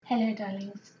Hello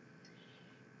darlings,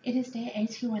 it is day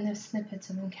 81 of Snippets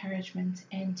of Encouragement,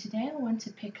 and today I want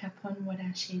to pick up on what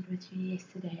I shared with you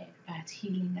yesterday about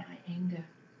healing our anger.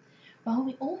 While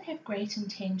we all have great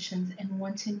intentions and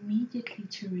want immediately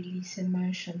to release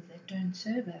emotions that don't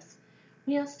serve us,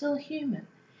 we are still human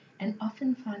and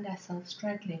often find ourselves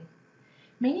struggling.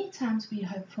 Many times we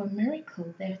hope for a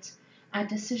miracle, that our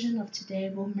decision of today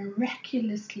will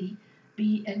miraculously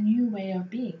be a new way of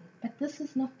being, but this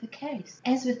is not the case.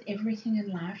 As with everything in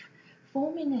life,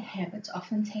 forming a habit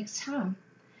often takes time.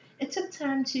 It took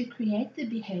time to create the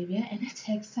behavior, and it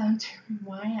takes time to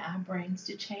rewire our brains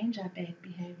to change our bad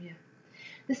behavior.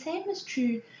 The same is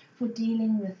true for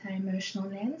dealing with our emotional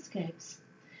landscapes.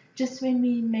 Just when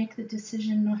we make the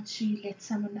decision not to let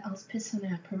someone else piss on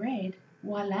our parade,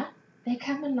 voila, they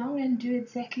come along and do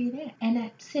exactly that and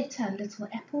upset our little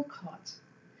apple cart.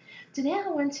 Today I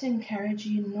want to encourage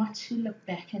you not to look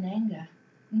back in anger,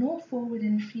 nor forward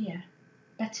in fear,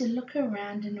 but to look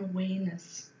around in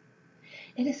awareness.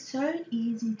 It is so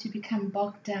easy to become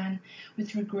bogged down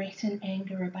with regret and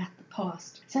anger about the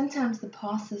past. Sometimes the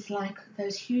past is like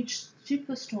those huge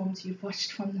superstorms you've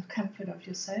watched from the comfort of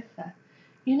your sofa.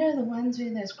 You know, the ones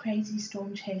where those crazy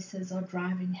storm chasers are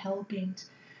driving hell-bent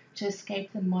to escape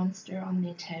the monster on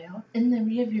their tail. In the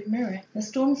rearview mirror, the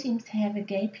storm seems to have a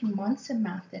gaping monster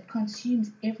mouth that consumes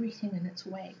everything in its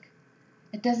wake.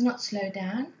 It does not slow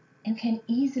down and can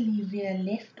easily veer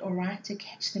left or right to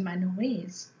catch them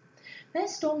unawares.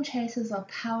 Those storm chasers are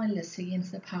powerless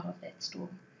against the power of that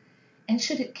storm. And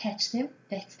should it catch them,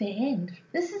 that's their end.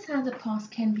 This is how the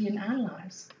past can be in our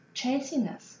lives, chasing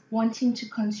us, wanting to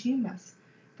consume us,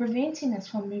 preventing us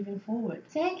from moving forward.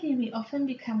 Sadly, we often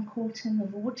become caught in the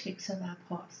vortex of our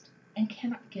past and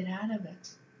cannot get out of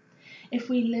it. If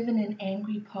we live in an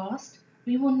angry past,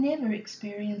 we will never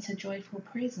experience a joyful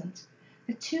present.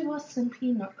 The two are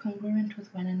simply not congruent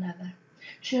with one another.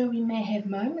 Sure, we may have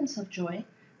moments of joy,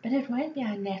 but it won't be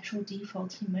our natural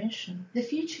default emotion. The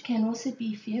future can also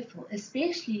be fearful,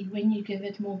 especially when you give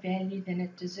it more value than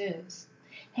it deserves.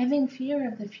 Having fear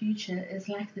of the future is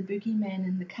like the boogeyman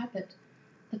in the cupboard.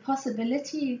 The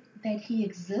possibility that he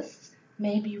exists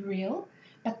may be real,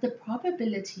 but the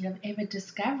probability of ever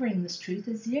discovering this truth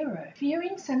is zero.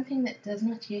 Fearing something that does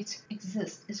not yet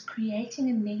exist is creating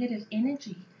a negative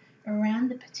energy around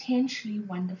the potentially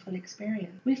wonderful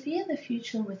experience. We fear the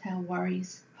future with our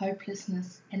worries,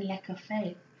 hopelessness, and lack of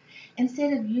faith,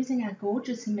 instead of using our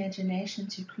gorgeous imagination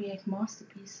to create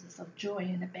masterpieces of joy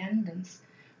and abundance.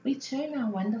 We turn our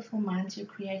wonderful mind to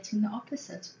creating the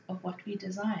opposite of what we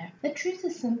desire. The truth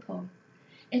is simple.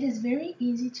 It is very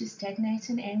easy to stagnate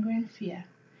in anger and fear.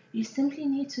 You simply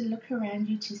need to look around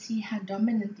you to see how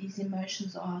dominant these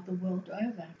emotions are the world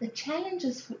over. The challenge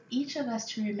is for each of us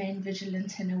to remain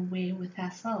vigilant and aware with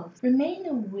ourselves. Remain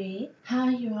aware how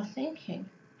you are thinking,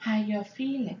 how you are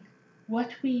feeling,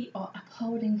 what we are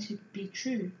upholding to be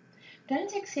true.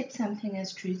 Don't accept something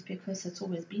as truth because it's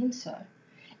always been so.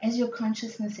 As your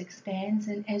consciousness expands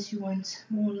and as you want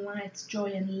more light,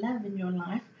 joy, and love in your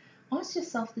life, ask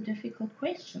yourself the difficult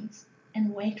questions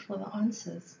and wait for the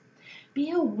answers. Be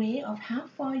aware of how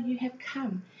far you have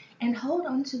come and hold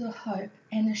on to the hope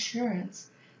and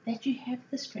assurance that you have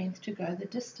the strength to go the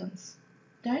distance.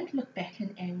 Don't look back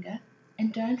in anger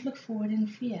and don't look forward in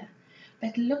fear,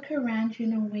 but look around you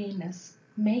in awareness,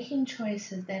 making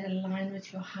choices that align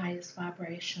with your highest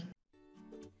vibration.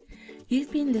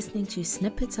 You've been listening to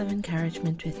Snippets of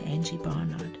Encouragement with Angie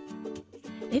Barnard.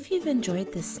 If you've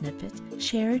enjoyed this snippet,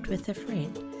 share it with a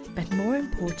friend. But more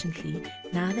importantly,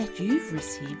 now that you've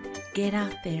received, get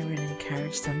out there and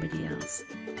encourage somebody else.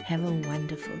 Have a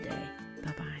wonderful day.